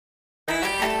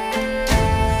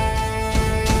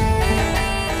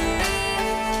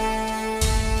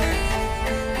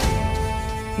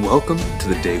Welcome to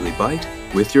the Daily Bite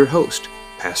with your host,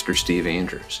 Pastor Steve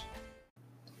Andrews.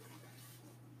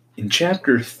 In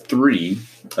chapter 3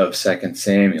 of 2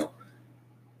 Samuel,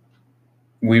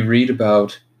 we read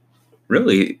about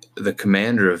really the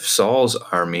commander of Saul's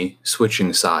army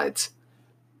switching sides.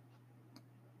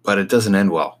 But it doesn't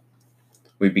end well.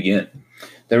 We begin.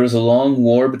 There was a long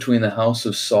war between the house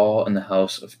of Saul and the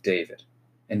house of David,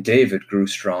 and David grew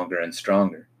stronger and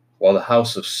stronger, while the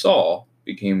house of Saul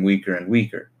became weaker and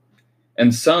weaker.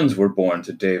 And sons were born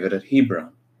to David at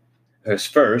Hebron. His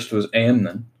first was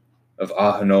Amnon of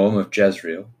Ahinoam of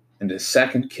Jezreel, and his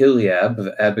second Chileab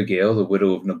of Abigail, the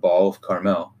widow of Nabal of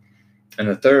Carmel, and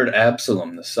the third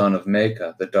Absalom, the son of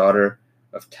Maacah, the daughter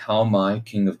of Talmai,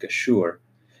 king of Geshur,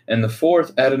 and the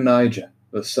fourth Adonijah,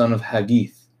 the son of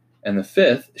Haggith, and the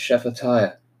fifth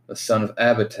Shephatiah, the son of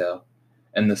Abital,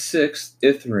 and the sixth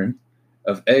Ithrim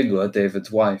of Eglah,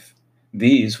 David's wife.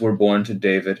 These were born to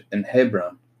David in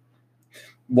Hebron.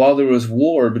 While there was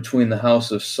war between the house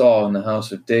of Saul and the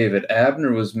house of David,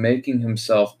 Abner was making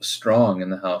himself strong in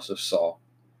the house of Saul.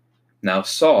 Now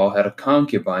Saul had a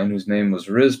concubine whose name was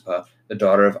Rizpah, the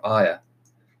daughter of Aiah.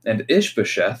 And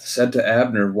Ishbosheth said to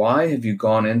Abner, "Why have you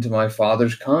gone into my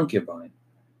father's concubine?"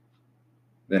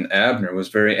 Then Abner was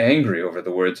very angry over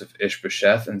the words of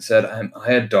Ishbosheth and said, "Am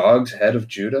I a dog's head of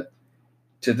Judah?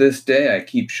 To this day I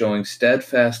keep showing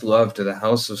steadfast love to the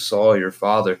house of Saul your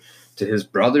father, to his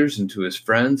brothers and to his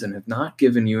friends, and have not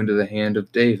given you into the hand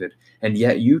of David. And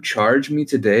yet you charge me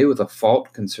today with a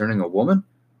fault concerning a woman?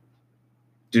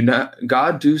 Do not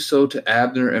God do so to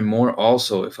Abner and more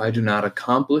also, if I do not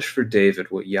accomplish for David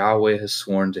what Yahweh has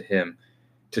sworn to him,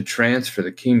 to transfer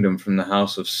the kingdom from the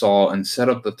house of Saul and set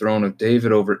up the throne of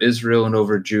David over Israel and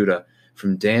over Judah,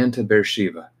 from Dan to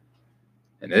Beersheba."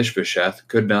 And Ishbosheth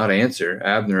could not answer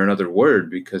Abner another word,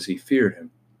 because he feared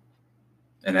him.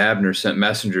 And Abner sent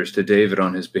messengers to David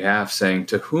on his behalf, saying,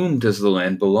 "To whom does the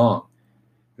land belong?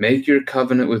 Make your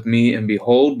covenant with me, and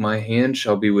behold, my hand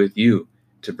shall be with you,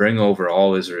 to bring over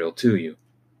all Israel to you."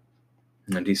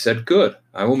 And he said, "Good,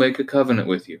 I will make a covenant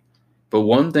with you. But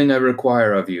one thing I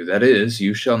require of you, that is,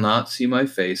 you shall not see my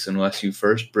face unless you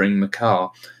first bring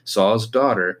Michal, Saul's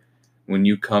daughter, when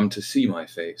you come to see my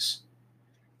face."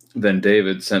 Then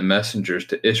David sent messengers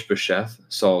to Ishbosheth,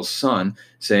 Saul's son,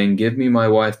 saying, "Give me my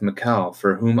wife Michal,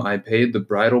 for whom I paid the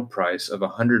bridal price of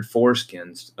 100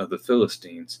 foreskins of the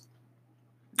Philistines."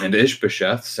 And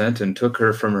Ishbosheth sent and took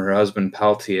her from her husband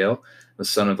Paltiel, the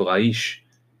son of Laish.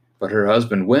 But her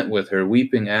husband went with her,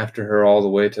 weeping after her all the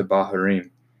way to Bahurim.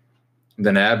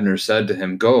 Then Abner said to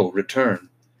him, "Go, return."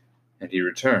 And he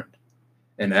returned.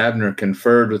 And Abner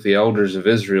conferred with the elders of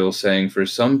Israel, saying, "For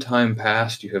some time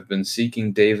past you have been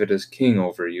seeking David as king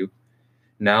over you.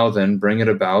 Now then bring it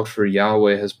about, for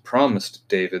Yahweh has promised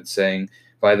David, saying,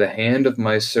 By the hand of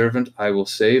my servant I will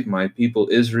save my people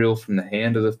Israel from the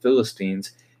hand of the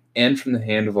Philistines, and from the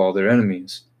hand of all their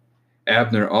enemies."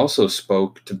 Abner also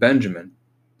spoke to Benjamin.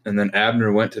 And then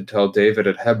Abner went to tell David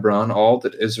at Hebron all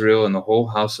that Israel and the whole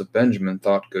house of Benjamin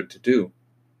thought good to do.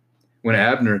 When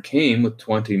Abner came with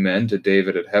 20 men to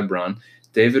David at Hebron,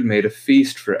 David made a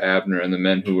feast for Abner and the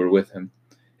men who were with him.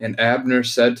 And Abner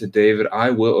said to David,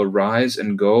 "I will arise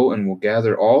and go and will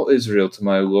gather all Israel to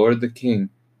my lord the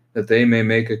king, that they may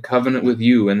make a covenant with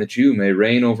you, and that you may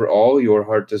reign over all your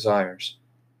heart desires."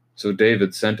 So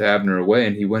David sent Abner away,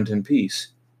 and he went in peace.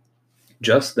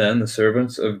 Just then the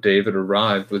servants of David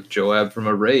arrived with Joab from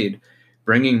a raid,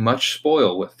 bringing much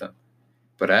spoil with them.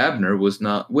 But Abner was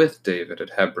not with David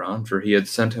at Hebron, for he had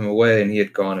sent him away, and he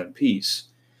had gone in peace.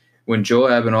 When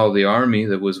Joab and all the army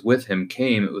that was with him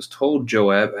came, it was told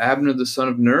Joab, "Abner the son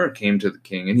of Ner came to the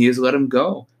king, and he has let him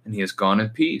go, and he has gone in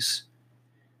peace."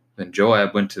 Then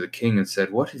Joab went to the king and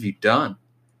said, "What have you done?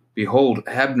 Behold,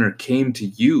 Abner came to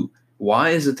you.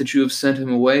 Why is it that you have sent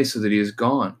him away so that he is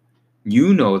gone?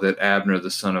 You know that Abner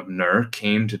the son of Ner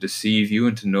came to deceive you,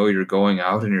 and to know your going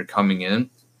out and your coming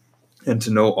in, and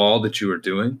to know all that you are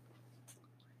doing."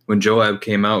 When Joab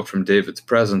came out from David's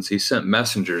presence, he sent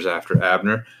messengers after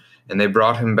Abner, and they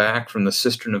brought him back from the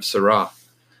cistern of Sirah.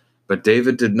 But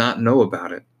David did not know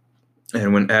about it.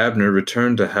 And when Abner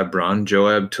returned to Hebron,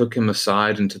 Joab took him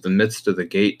aside into the midst of the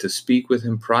gate to speak with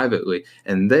him privately,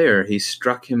 and there he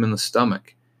struck him in the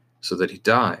stomach, so that he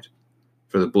died,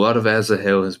 for the blood of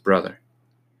Asahel his brother.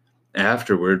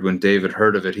 Afterward, when David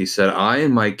heard of it, he said, "I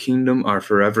and my kingdom are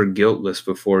forever guiltless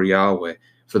before Yahweh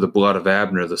for the blood of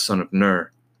Abner the son of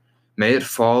Ner. May it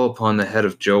fall upon the head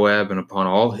of Joab and upon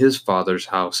all his father's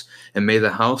house, and may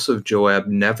the house of Joab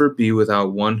never be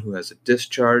without one who has a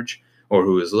discharge, or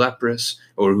who is leprous,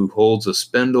 or who holds a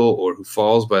spindle, or who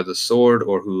falls by the sword,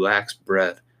 or who lacks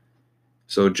bread."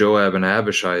 So Joab and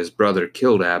Abishai, his brother,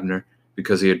 killed Abner,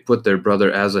 because he had put their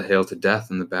brother Asahel to death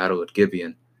in the battle at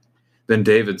Gibeon. Then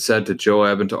David said to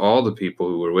Joab and to all the people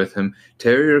who were with him,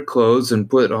 "Tear your clothes and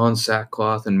put on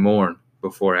sackcloth and mourn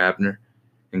before Abner."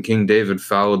 And King David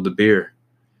followed the bier.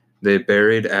 They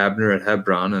buried Abner at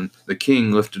Hebron, and the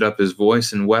king lifted up his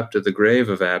voice and wept at the grave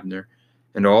of Abner.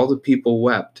 And all the people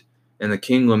wept, and the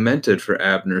king lamented for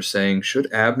Abner, saying,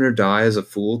 "Should Abner die as a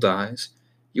fool dies?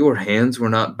 Your hands were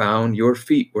not bound, your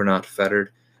feet were not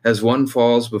fettered. As one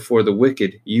falls before the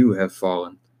wicked, you have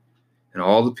fallen." And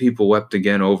all the people wept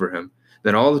again over him.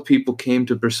 Then all the people came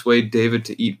to persuade David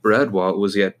to eat bread while it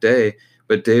was yet day.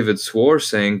 But David swore,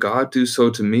 saying, "God do so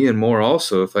to me and more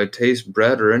also, if I taste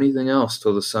bread or anything else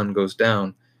till the sun goes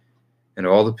down." And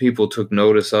all the people took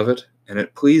notice of it, and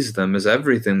it pleased them, as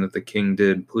everything that the king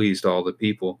did pleased all the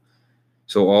people.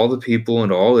 So all the people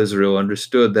and all Israel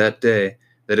understood that day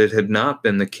that it had not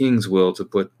been the king's will to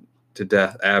put to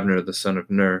death Abner the son of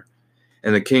Ner.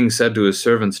 And the king said to his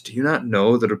servants, "Do you not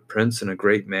know that a prince and a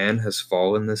great man has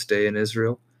fallen this day in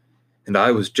Israel? And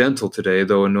I was gentle today,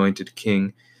 though anointed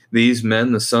king. These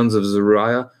men, the sons of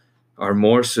Zeruiah, are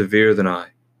more severe than I.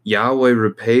 Yahweh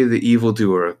repay the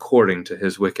evildoer according to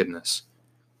his wickedness."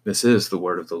 This is the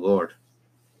word of the Lord.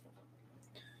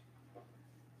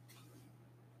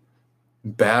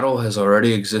 Battle has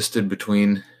already existed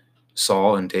between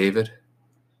Saul and David.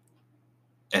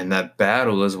 And that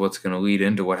battle is what's going to lead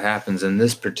into what happens in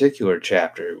this particular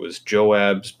chapter. It was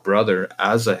Joab's brother,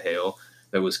 Asahel,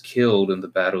 that was killed in the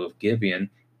battle of Gibeon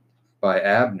by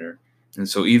Abner. And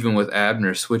so even with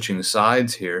Abner switching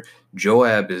sides here,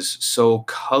 Joab is so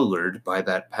colored by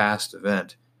that past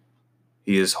event.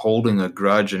 He is holding a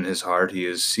grudge in his heart. He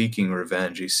is seeking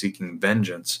revenge. He's seeking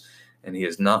vengeance. And he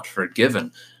is not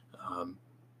forgiven.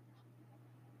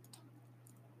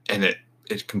 And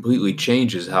it completely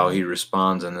changes how he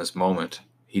responds in this moment.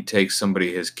 He takes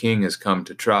somebody his king has come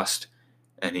to trust,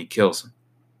 and he kills him.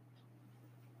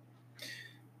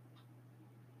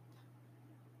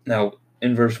 Now,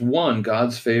 in verse 1,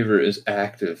 God's favor is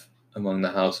active among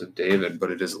the house of David,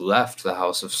 but it has left the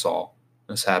house of Saul.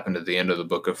 This happened at the end of the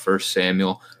book of 1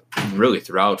 Samuel, and really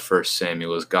throughout 1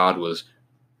 Samuel, as God was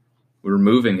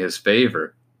removing his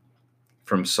favor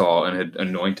from Saul and had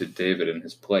anointed David in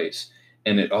his place.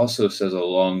 And it also says a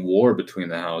long war between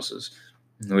the houses,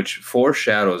 which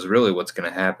foreshadows really what's going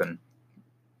to happen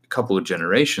a couple of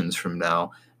generations from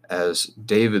now, as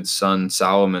David's son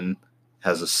Solomon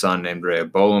has a son named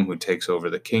Rehoboam who takes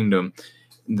over the kingdom.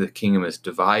 The kingdom is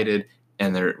divided,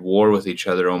 and they're at war with each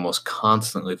other almost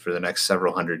constantly for the next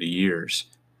several hundred years.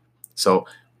 So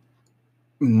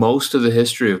most of the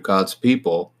history of God's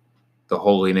people, the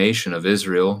holy nation of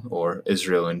Israel, or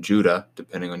Israel and Judah,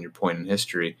 depending on your point in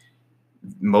history,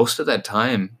 most of that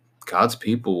time, God's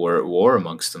people were at war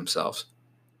amongst themselves.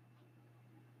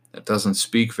 That doesn't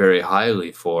speak very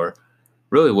highly for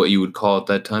really what you would call at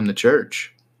that time the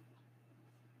church.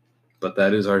 But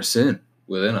that is our sin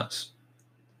within us.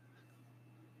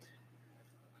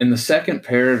 In the second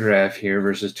paragraph here,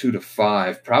 verses 2 to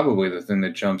 5, probably the thing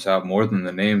that jumps out more than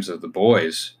the names of the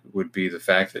boys would be the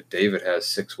fact that David has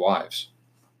 6 wives.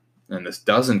 And this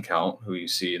doesn't count who you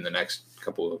see in the next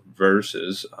couple of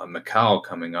verses, Michal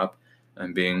coming up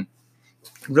and being,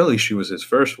 really she was his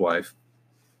first wife,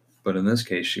 but in this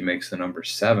case she makes the number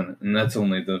 7, and that's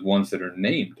only the ones that are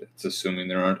named. It's assuming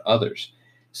there aren't others.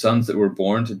 Sons that were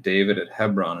born to David at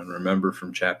Hebron, and remember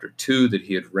from chapter 2 that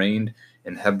he had reigned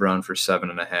in Hebron for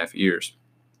 7.5 years.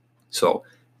 So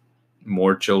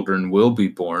more children will be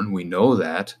born, we know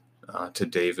that, to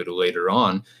David later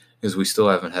on, because we still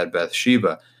haven't had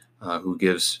Bathsheba, who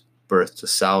gives birth to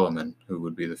Solomon, who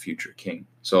would be the future king.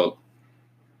 So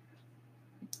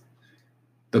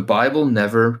the Bible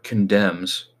never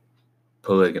condemns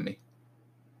polygamy.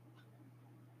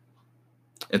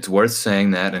 It's worth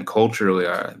saying that, and culturally,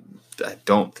 I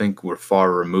don't think we're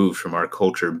far removed from our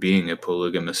culture being a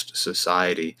polygamist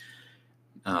society.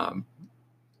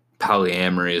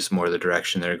 Polyamory is more the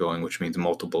direction they're going, which means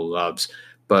multiple loves.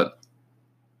 But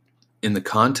in the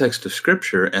context of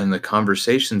Scripture and the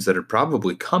conversations that are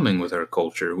probably coming with our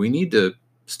culture, we need to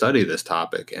study this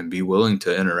topic and be willing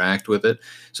to interact with it.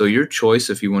 So your choice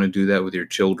if you want to do that with your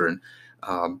children.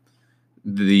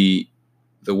 The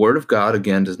Word of God,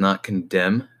 again, does not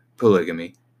condemn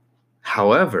polygamy.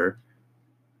 However,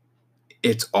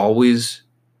 it's always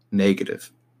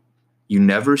negative. You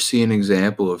never see an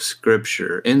example of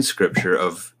in Scripture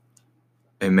of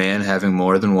a man having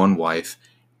more than one wife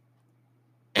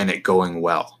and it going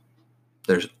well.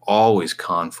 There's always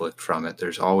conflict from it.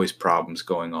 There's always problems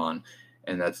going on.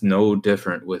 And that's no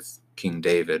different with King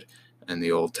David in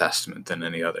the Old Testament than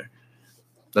any other.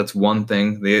 That's one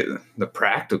thing. The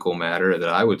practical matter that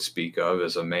I would speak of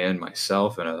as a man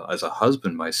myself and as a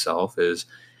husband myself is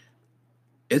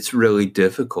it's really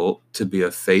difficult to be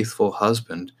a faithful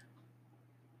husband,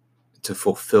 to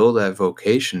fulfill that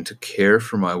vocation, to care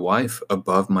for my wife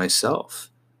above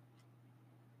myself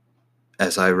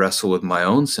as I wrestle with my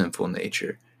own sinful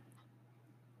nature.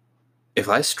 If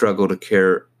I struggle to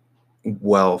care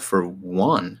well for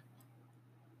one,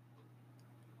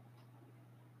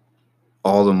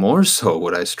 all the more so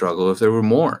would I struggle if there were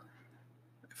more.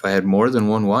 If I had more than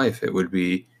one wife, it would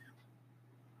be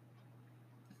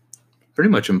pretty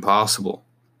much impossible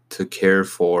to care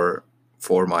for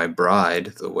my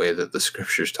bride the way that the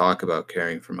scriptures talk about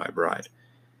caring for my bride.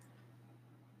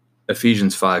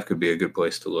 Ephesians 5 could be a good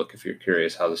place to look if you're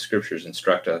curious how the scriptures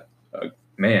instruct a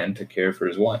man to care for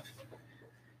his wife.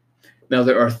 Now,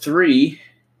 there are 3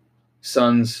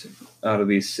 sons out of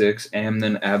these 6,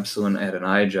 Amnon, Absalom, and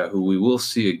Adonijah, who we will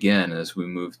see again as we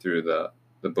move through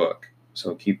the book.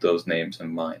 So keep those names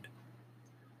in mind.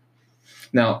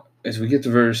 Now, as we get to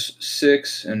verse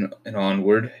 6 and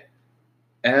onward,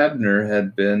 Abner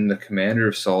had been the commander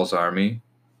of Saul's army,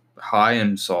 high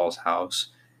in Saul's house,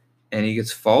 and he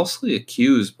gets falsely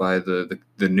accused by the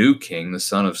new king, the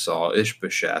son of Saul,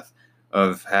 Ishbosheth,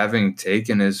 of having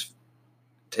taken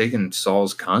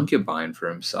Saul's concubine for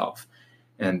himself,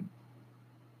 and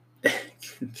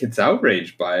gets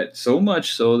outraged by it, so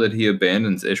much so that he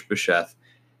abandons Ishbosheth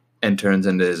and turns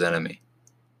into his enemy.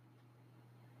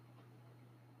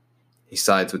 He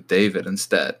sides with David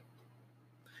instead.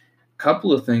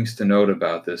 Couple of things to note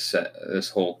about this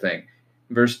whole thing.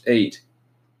 Verse 8,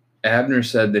 Abner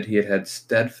said that he had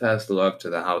steadfast love to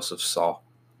the house of Saul.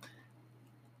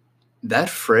 That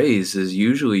phrase is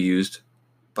usually used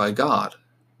by God.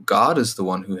 God is the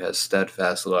one who has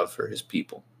steadfast love for his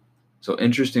people. So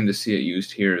interesting to see it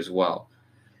used here as well.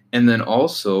 And then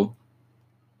also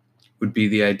would be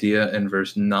the idea in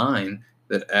verse 9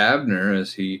 that Abner,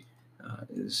 as he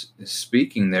is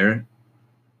speaking there,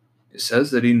 it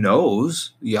says that he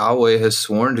knows Yahweh has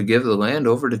sworn to give the land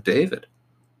over to David.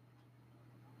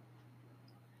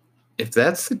 If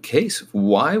that's the case,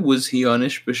 why was he on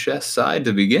Ishbosheth's side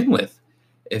to begin with?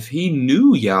 If he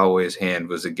knew Yahweh's hand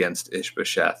was against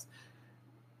Ishbosheth,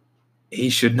 he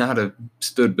should not have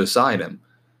stood beside him.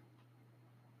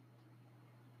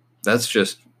 That's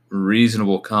just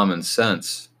reasonable common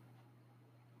sense.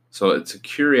 So it's a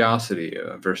curiosity,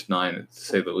 verse 9, to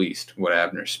say the least, what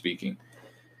Abner's speaking.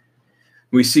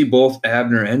 We see both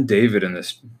Abner and David in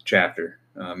this chapter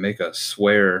make a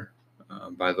swear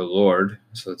by the Lord.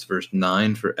 So it's verse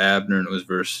 9 for Abner, and it was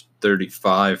verse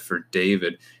 35 for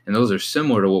David. And those are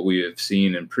similar to what we have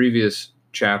seen in previous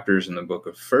chapters in the book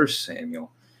of 1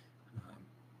 Samuel.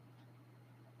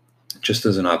 Just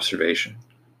as an observation.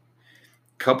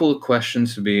 Couple of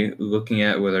questions to be looking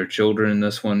at with our children in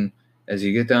this one. As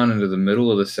you get down into the middle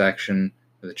of the section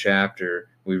of the chapter,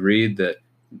 we read that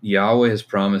Yahweh has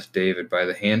promised David, by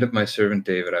the hand of my servant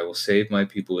David, I will save my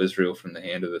people Israel from the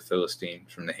hand of the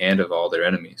Philistines, from the hand of all their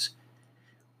enemies.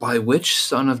 By which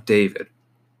son of David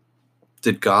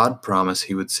did God promise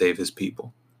he would save his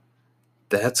people?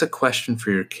 That's a question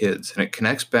for your kids, and it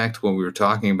connects back to what we were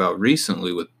talking about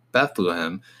recently with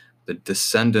Bethlehem, the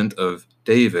descendant of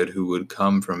David who would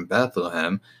come from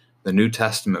Bethlehem. The New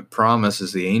Testament promise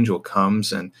as the angel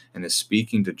comes and is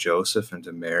speaking to Joseph and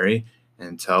to Mary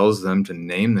and tells them to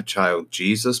name the child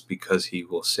Jesus because he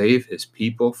will save his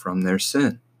people from their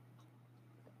sin.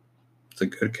 It's a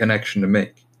good connection to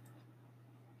make.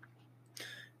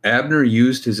 Abner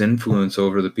used his influence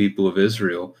over the people of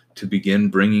Israel to begin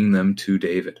bringing them to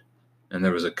David. And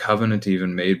there was a covenant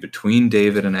even made between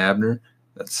David and Abner.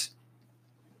 That's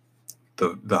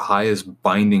the highest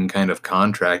binding kind of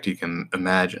contract you can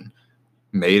imagine.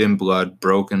 Made in blood,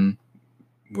 broken,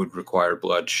 would require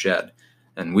blood shed.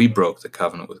 And we broke the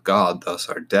covenant with God, thus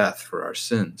our death for our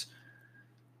sins.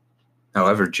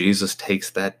 However, Jesus takes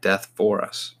that death for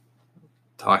us.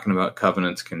 Talking about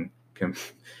covenants can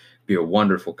be a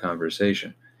wonderful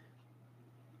conversation.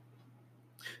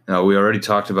 Now, we already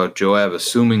talked about Joab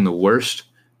assuming the worst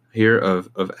here of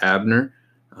Abner.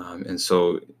 And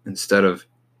so instead of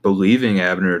believing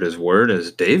Abner at his word,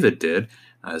 as David did,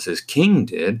 as his king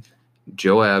did,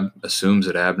 Joab assumes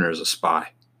that Abner is a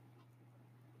spy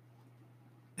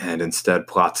and instead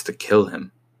plots to kill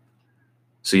him.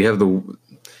 So you have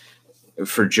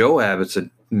for Joab, it's a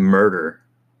murder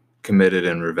committed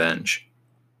in revenge.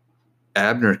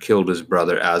 Abner killed his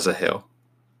brother Asahel.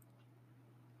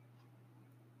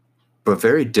 But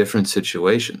very different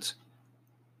situations.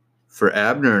 For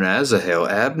Abner and Asahel,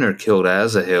 Abner killed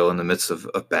Asahel in the midst of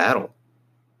a battle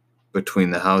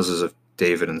between the houses of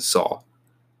David and Saul.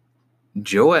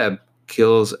 Joab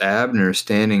kills Abner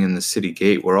standing in the city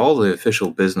gate where all the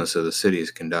official business of the city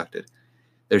is conducted.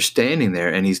 They're standing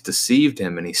there, and he's deceived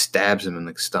him, and he stabs him in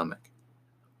the stomach.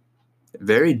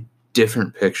 Very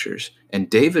different pictures. And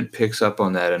David picks up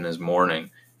on that in his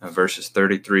mourning, verses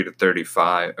 33 to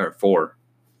 35, or 4.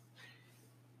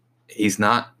 He's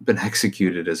not been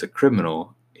executed as a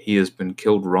criminal. He has been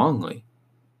killed wrongly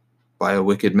by a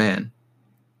wicked man.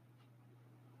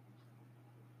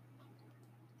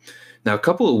 Now, a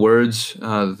couple of words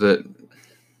that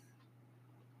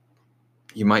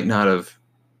you might not have,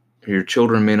 your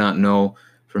children may not know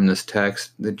from this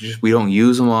text, that just we don't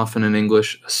use them often in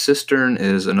English. A cistern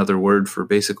is another word for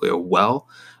basically a well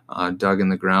dug in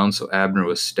the ground. So Abner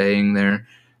was staying there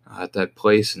at that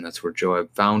place, and that's where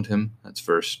Joab found him. That's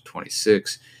verse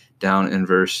 26. Down in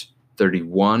verse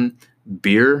 31,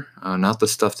 beer, not the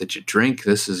stuff that you drink.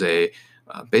 This is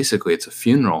basically it's a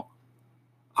funeral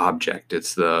object.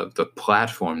 It's the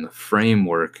platform, the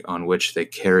framework on which they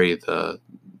carry the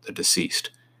deceased.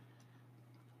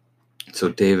 So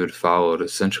David followed.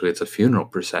 Essentially, it's a funeral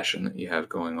procession that you have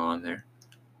going on there.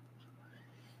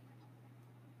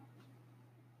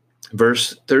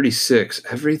 Verse 36,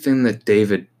 everything that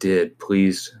David did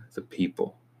pleased the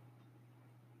people.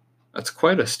 That's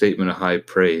quite a statement of high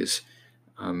praise.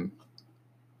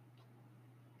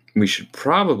 We should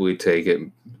probably take it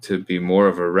to be more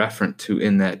of a referent to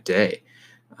in that day,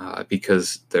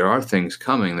 because there are things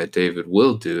coming that David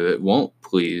will do that won't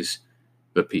please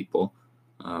the people.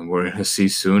 We're going to see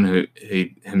soon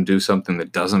him do something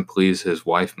that doesn't please his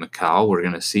wife, Michal. We're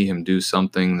going to see him do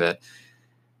something that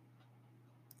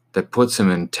puts him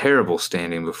in terrible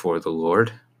standing before the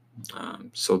Lord.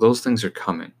 So those things are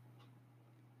coming.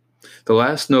 The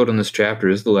last note on this chapter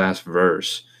is the last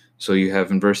verse. So you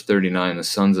have in verse 39, the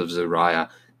sons of Zeruiah.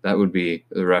 That would be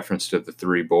the reference to the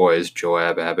three boys,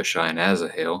 Joab, Abishai, and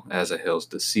Asahel. Asahel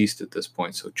deceased at this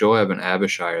point. So Joab and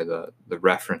Abishai are the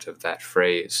referent of that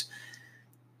phrase.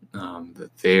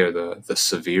 That they are the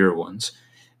severe ones.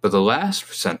 But the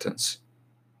last sentence,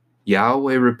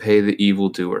 Yahweh repay the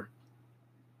evildoer.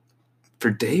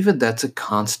 For David, that's a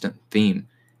constant theme.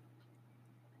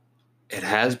 It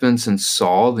has been since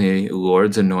Saul, the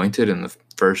Lord's anointed, in the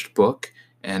first book,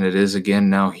 and it is again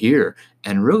now here.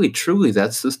 And really, truly,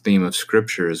 that's the theme of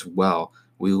Scripture as well.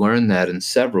 We learn that in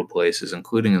several places,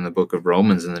 including in the book of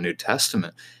Romans in the New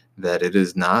Testament, that it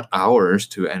is not ours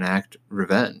to enact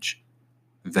revenge.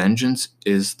 Vengeance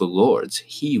is the Lord's.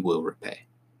 He will repay.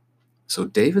 So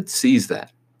David sees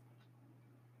that.